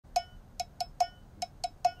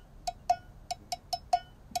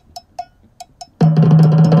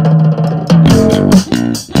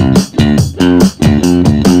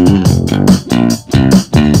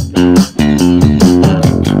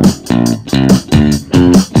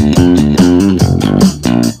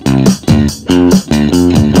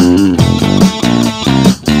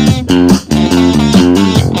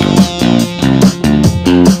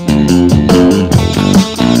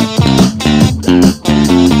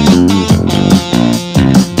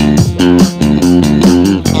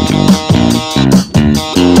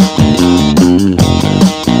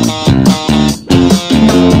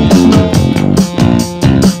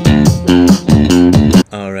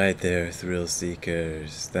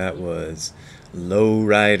Seekers. That was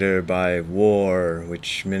Lowrider by War,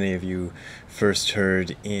 which many of you first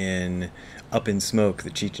heard in Up in Smoke,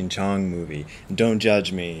 the Cheech and Chong movie. Don't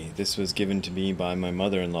judge me. This was given to me by my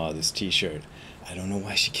mother-in-law, this t-shirt. I don't know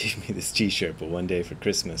why she gave me this t-shirt, but one day for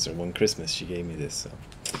Christmas, or one Christmas, she gave me this. So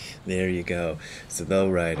there you go. So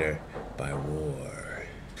Lowrider by War.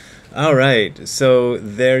 Alright, so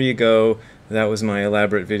there you go. That was my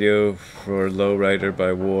elaborate video for Lowrider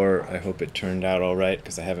by War. I hope it turned out alright,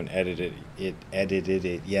 because I haven't edited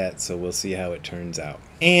it yet, so we'll see how it turns out.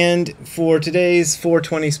 And for today's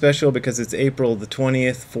 420 special, because it's April the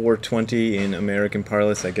 20th, 420 in American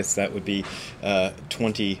parlance, I guess that would be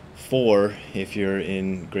 24 if you're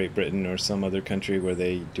in Great Britain or some other country where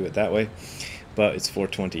they do it that way. But it's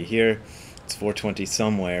 420 here. It's 420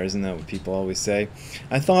 somewhere, isn't that what people always say?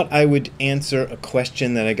 I thought I would answer a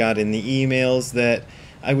question that I got in the emails that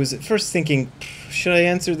I was at first thinking, should I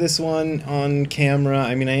answer this one on camera?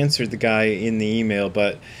 I mean, I answered the guy in the email,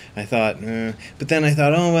 but I thought, but then I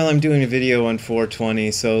thought, oh well, I'm doing a video on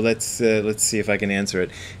 420, so let's see if I can answer it.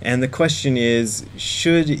 And the question is,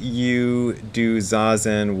 should you do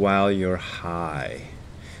Zazen while you're high?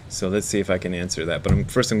 So let's see if I can answer that.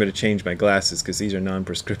 But first I'm going to change my glasses because these are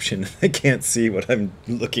non-prescription. I can't see what I'm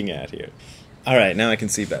looking at here. Alright, now I can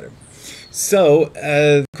see better. So,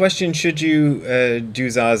 the question, should you do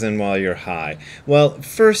Zazen while you're high? Well,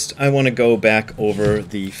 first I want to go back over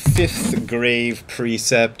the 5th grave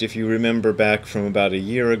precept. If you remember back from about a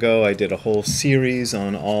year ago, I did a whole series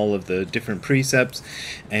on all of the different precepts.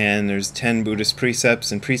 And there's 10 Buddhist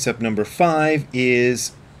precepts, and precept number 5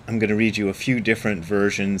 is, I'm going to read you a few different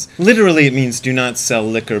versions. Literally it means do not sell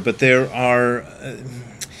liquor, but there are...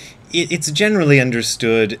 it's generally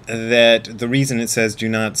understood that the reason it says do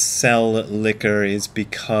not sell liquor is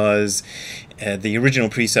because the original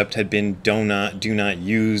precept had been do not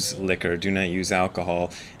use liquor, do not use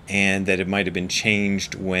alcohol, and that it might have been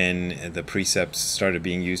changed when the precepts started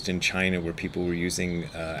being used in China, where people were using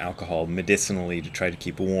alcohol medicinally to try to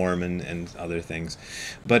keep warm and other things.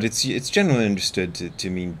 But it's generally understood to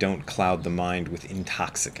mean don't cloud the mind with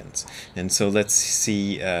intoxicants. And so let's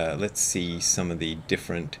see some of the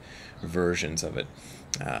different versions of it.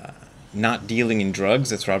 Not dealing in drugs,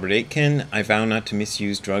 that's Robert Aitken. I vow not to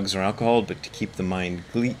misuse drugs or alcohol, but to keep the mind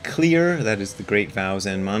clear. That is the Great Vow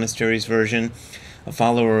Zen Monastery's version. A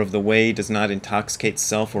follower of the way does not intoxicate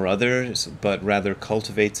self or others, but rather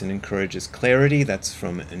cultivates and encourages clarity. That's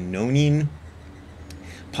from Nonin.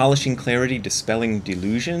 Polishing clarity, dispelling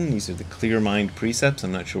delusion. These are the clear mind precepts.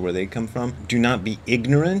 I'm not sure where they come from. Do not be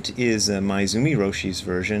ignorant is Maizumi Roshi's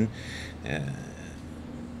version.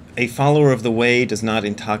 A follower of the way does not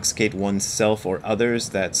intoxicate oneself or others.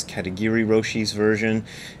 That's Katagiri Roshi's version.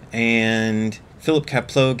 And Philip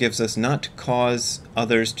Kapleau gives us not to cause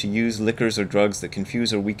others to use liquors or drugs that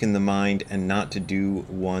confuse or weaken the mind, and not to do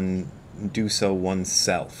so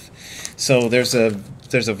oneself. So there's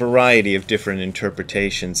a variety of different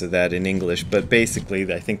interpretations of that in English, but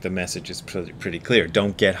basically I think the message is pretty clear.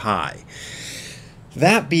 Don't get high.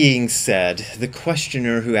 That being said, the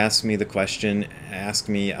questioner who asked me the question asked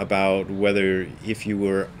me about whether if you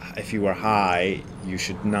were high, you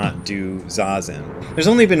should not do Zazen. There's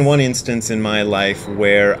only been one instance in my life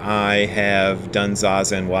where I have done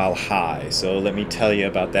Zazen while high, so let me tell you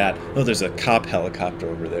about that. Oh, there's a cop helicopter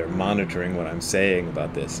over there monitoring what I'm saying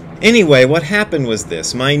about this. Anyway, what happened was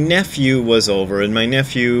this. My nephew was over, and my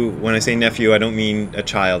nephew, when I say nephew, I don't mean a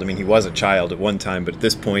child. I mean, he was a child at one time, but at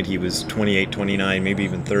this point he was 28, 29, maybe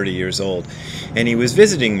even 30 years old. And he was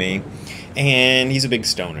visiting me, and he's a big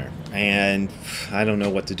stoner. And I don't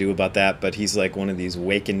know what to do about that, but he's like one of these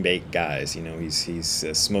wake and bake guys. You know, he's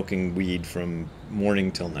smoking weed from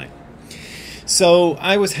morning till night. So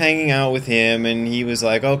I was hanging out with him, and he was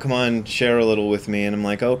like, oh, come on, share a little with me. And I'm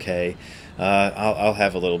like, okay, I'll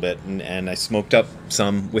have a little bit. And I smoked up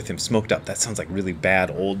some with him. Smoked up, that sounds like really bad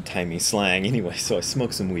old-timey slang. Anyway, so I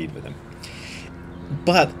smoked some weed with him.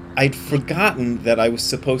 But I'd forgotten that I was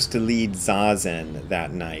supposed to lead Zazen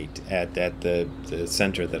that night at the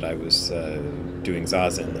center that I was doing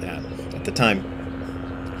Zazen at the time.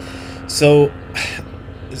 So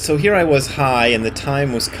here I was high, and the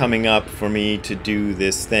time was coming up for me to do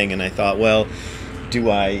this thing, and I thought, well, do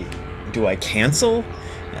I cancel?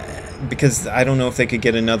 Because I don't know if they could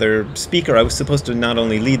get another speaker. I was supposed to not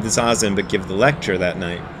only lead the Zazen, but give the lecture that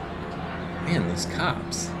night. Man, these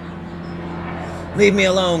cops. Leave me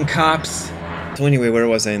alone, cops! So anyway, where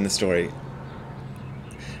was I in the story?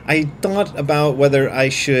 I thought about whether I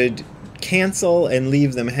should cancel and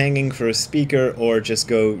leave them hanging for a speaker or just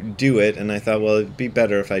go do it, and I thought, well, it'd be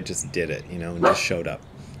better if I just did it, you know, and just showed up.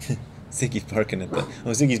 Ziggy's barking at the...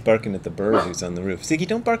 Oh, Ziggy's barking at the bird who's on the roof. Ziggy,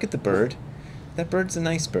 don't bark at the bird. That bird's a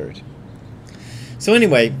nice bird. So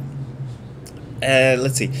anyway,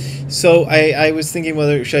 let's see. So I was thinking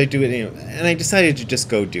whether should I do it, and I decided to just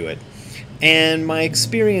go do it. And my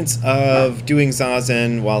experience of doing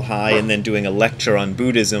Zazen while high and then doing a lecture on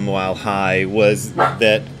Buddhism while high was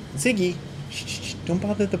that, Ziggy, shh, don't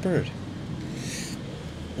bother the bird,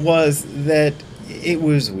 was that it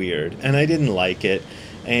was weird, and I didn't like it,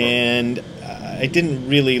 and I didn't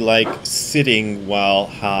really like sitting while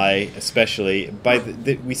high, especially.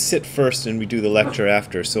 We sit first and we do the lecture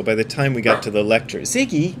after, so by the time we got to the lecture,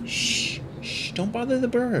 Ziggy, shh, don't bother the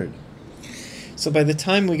bird. So by the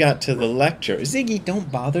time we got to the lecture, Ziggy,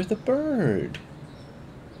 don't bother the bird.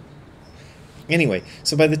 Anyway,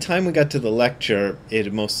 so by the time we got to the lecture, it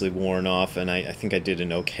had mostly worn off, and I think I did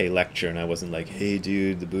an okay lecture, and I wasn't like, hey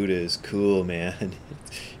dude, the Buddha is cool, man.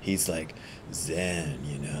 He's like Zen,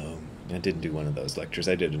 you know. I didn't do one of those lectures.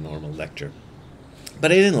 I did a normal lecture.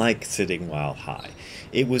 But I didn't like sitting while high.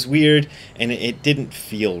 It was weird, and it didn't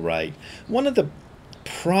feel right. One of the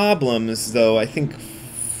problems, though, I think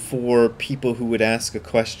for people who would ask a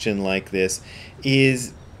question like this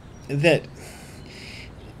is that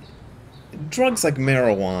drugs like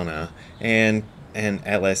marijuana and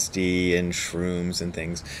LSD and shrooms and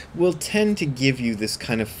things will tend to give you this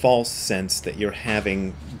kind of false sense that you're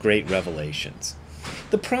having great revelations.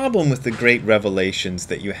 The problem with the great revelations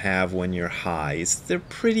that you have when you're high is they're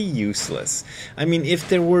pretty useless. I mean, if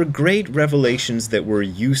there were great revelations that were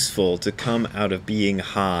useful to come out of being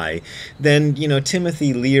high, then, you know,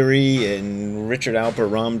 Timothy Leary and Richard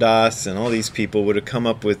Alpert Ram Dass and all these people would have come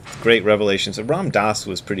up with great revelations. So Ram Dass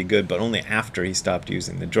was pretty good, but only after he stopped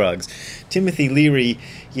using the drugs. Timothy Leary,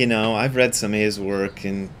 you know, I've read some of his work,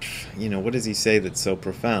 and, you know, what does he say that's so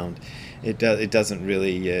profound? It doesn't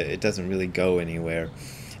really go anywhere.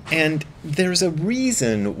 And there's a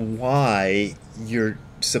reason why you're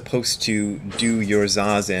supposed to do your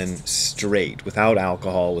Zazen straight, without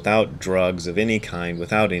alcohol, without drugs of any kind,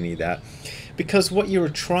 without any of that. Because what you're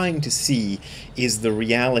trying to see is the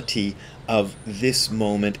reality of this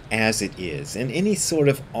moment as it is. And any sort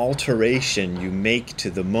of alteration you make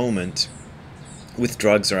to the moment with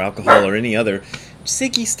drugs or alcohol or any other,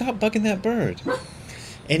 Ziggy, stop bugging that bird.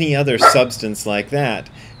 Any other substance like that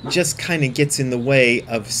just kind of gets in the way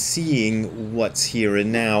of seeing what's here and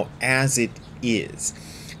now as it is.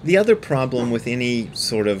 The other problem with any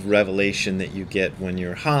sort of revelation that you get when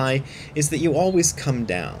you're high is that you always come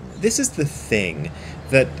down. This is the thing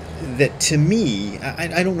that to me,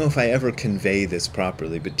 I don't know if I ever convey this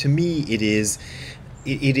properly, but to me it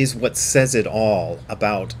is what says it all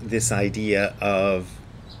about this idea of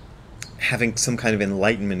having some kind of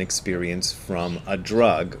enlightenment experience from a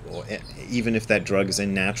drug, or even if that drug is a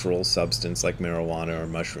natural substance like marijuana or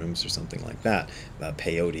mushrooms or something like that,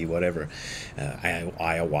 peyote, whatever,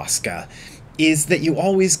 ayahuasca, is that you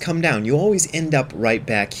always come down. You always end up right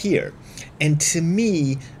back here. And to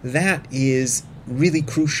me, that is really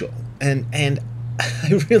crucial. And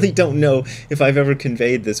I really don't know if I've ever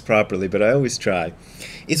conveyed this properly, but I always try,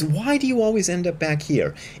 is why do you always end up back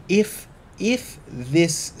here? If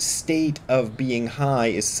this state of being high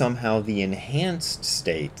is somehow the enhanced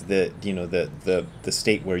state, the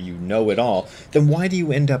state where you know it all, then why do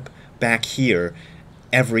you end up back here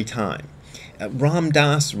every time? Ram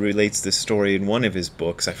Dass relates this story in one of his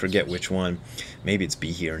books. I forget which one. Maybe it's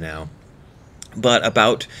Be Here Now. But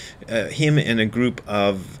about him and a group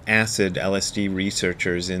of acid LSD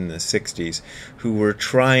researchers in the 60s who were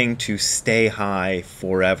trying to stay high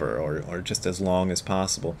forever, or just as long as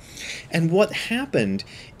possible. And what happened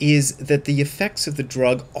is that the effects of the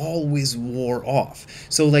drug always wore off.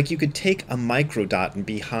 So like you could take a microdot and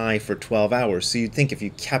be high for 12 hours. So you'd think if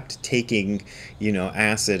you kept taking,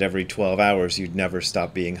 acid every 12 hours, you'd never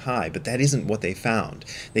stop being high. But that isn't what they found.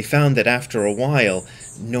 They found that after a while,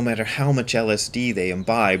 no matter how much LSD they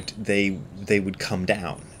imbibed, they would come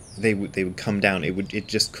down. They would come down. It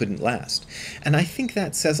just couldn't last. And I think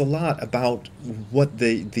that says a lot about what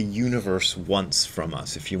the universe wants from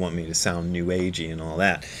us, if you want me to sound new agey and all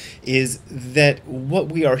that, is that what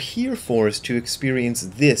we are here for is to experience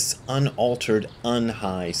this unaltered,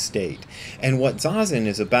 unhigh state. And what Zazen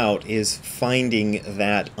is about is finding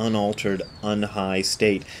that unaltered, unhigh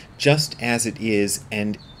state just as it is,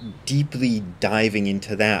 and deeply diving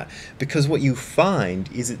into that, because what you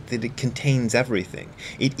find is that it contains everything.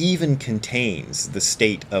 It even contains the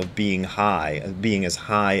state of being high, of being as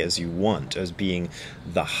high as you want, as being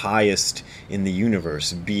the highest in the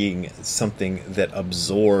universe, being something that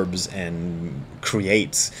absorbs and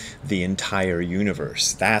creates the entire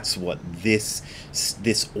universe. That's what this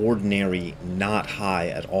ordinary, not high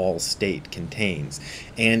at all state contains.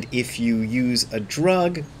 And if you use a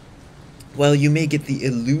drug, well, you may get the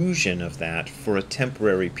illusion of that for a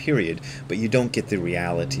temporary period, but you don't get the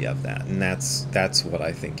reality of that. And that's what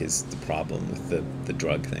I think is the problem with the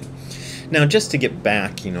drug thing. Now, just to get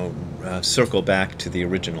back, circle back to the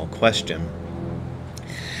original question,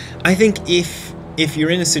 I think if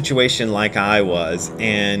you're in a situation like I was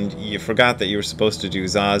and you forgot that you were supposed to do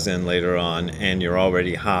Zazen later on and you're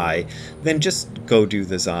already high, then just go do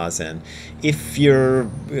the Zazen. If you're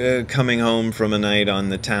coming home from a night on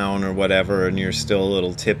the town or whatever and you're still a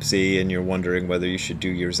little tipsy and you're wondering whether you should do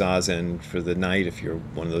your Zazen for the night, if you're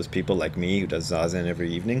one of those people like me who does Zazen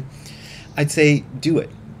every evening, I'd say do it.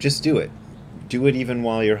 Just do it. Do it even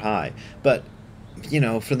while you're high. But,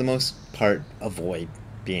 for the most part, avoid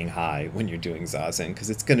being high when you're doing Zazen, because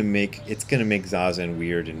it's gonna make Zazen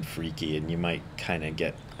weird and freaky, and you might kind of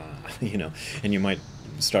get and you might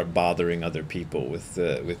start bothering other people with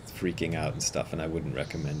freaking out and stuff, and I wouldn't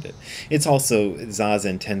recommend it. It's also,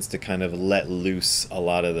 Zazen tends to kind of let loose a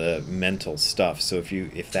lot of the mental stuff, so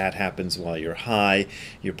if that happens while you're high,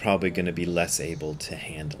 you're probably going to be less able to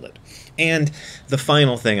handle it. And the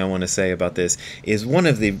final thing I want to say about this is one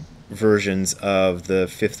of the versions of the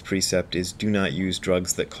fifth precept is do not use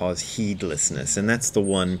drugs that cause heedlessness, and that's the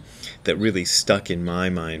one that really stuck in my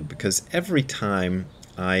mind, because every time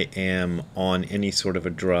I am on any sort of a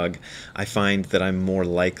drug, I find that I'm more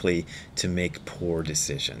likely to make poor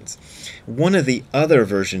decisions. One of the other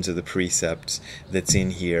versions of the precepts that's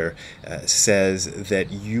in here says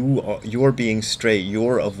that you're being straight,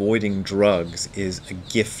 you're avoiding drugs is a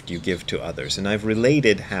gift you give to others. And I've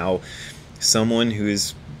related how someone who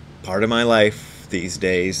is part of my life these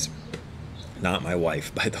days, not my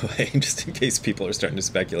wife, by the way, just in case people are starting to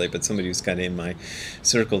speculate, but somebody who's kind of in my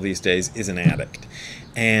circle these days is an addict.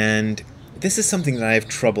 And this is something that I have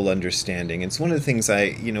trouble understanding. It's one of the things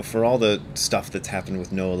for all the stuff that's happened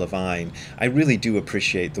with Noah Levine, I really do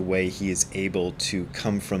appreciate the way he is able to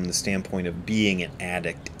come from the standpoint of being an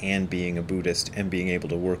addict and being a Buddhist and being able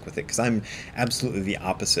to work with it. Because I'm absolutely the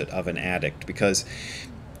opposite of an addict, because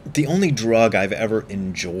the only drug I've ever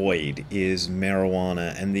enjoyed is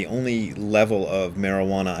marijuana, and the only level of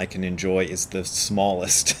marijuana I can enjoy is the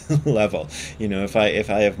smallest level. If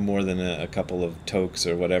I have more than a couple of tokes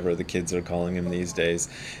or whatever the kids are calling them these days,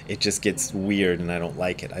 it just gets weird and I don't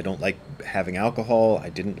like it. I don't like having alcohol. I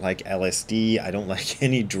didn't like LSD. I don't like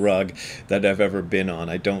any drug that I've ever been on.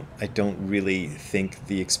 I don't really think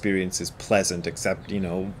the experience is pleasant, except,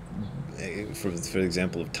 for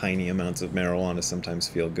example, of tiny amounts of marijuana sometimes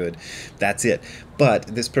feel good. That's it. But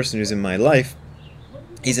this person who's in my life,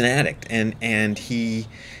 he's an addict, and he'll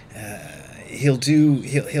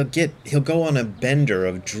go on a bender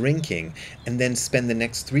of drinking and then spend the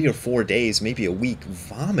next 3 or 4 days, maybe a week,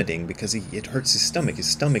 vomiting because it hurts his stomach. His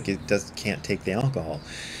stomach can't take the alcohol,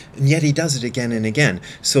 and yet he does it again and again.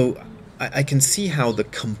 So I can see how the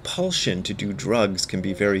compulsion to do drugs can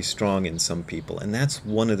be very strong in some people, and that's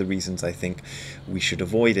one of the reasons I think we should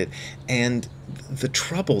avoid it. And the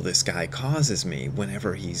trouble this guy causes me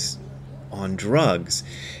whenever he's on drugs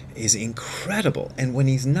is incredible, and when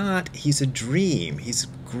he's not, he's a dream. He's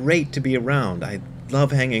great to be around. I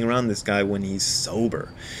love hanging around this guy when he's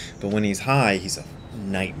sober, but when he's high, he's a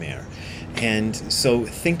nightmare. And so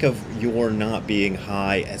think of your not being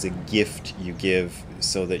high as a gift you give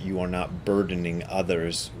so that you are not burdening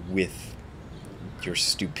others with your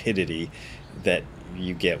stupidity that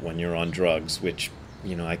you get when you're on drugs, which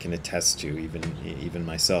I can attest to. Even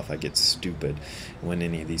myself, I get stupid when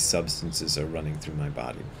any of these substances are running through my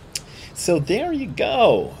body. So there you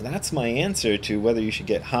go. That's my answer to whether you should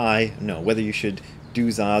get high. No, whether you should do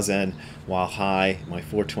Zazen while high. My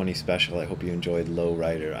 420 special. I hope you enjoyed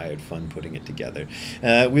Lowrider. I had fun putting it together.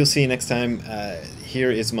 We'll see you next time. Here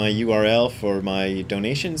is my URL for my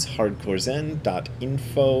donations,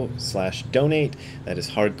 hardcorezen.info/donate. That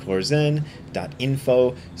is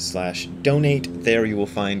hardcorezen.info/donate. There you will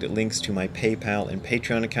find links to my PayPal and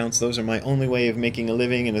Patreon accounts. Those are my only way of making a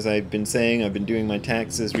living, and as I've been saying, I've been doing my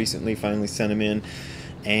taxes recently, finally sent them in.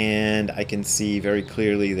 And I can see very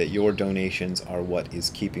clearly that your donations are what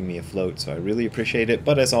is keeping me afloat, so I really appreciate it.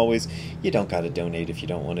 But as always, you don't got to donate if you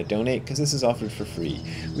don't want to donate, because this is offered for free.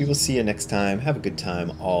 We will see you next time. Have a good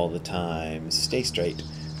time all the time. Stay straight.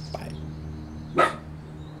 Bye.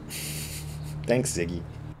 Thanks, Ziggy.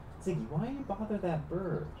 Ziggy, why do you bother that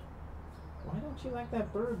bird? Why don't you like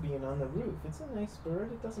that bird being on the roof? It's a nice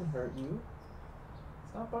bird. It doesn't hurt you.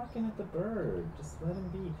 Stop barking at the bird. Just let him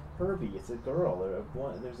be. Herbie, it's a girl.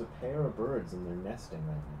 There's a pair of birds and they're nesting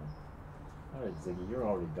right now. All right, Ziggy, you're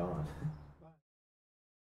already gone.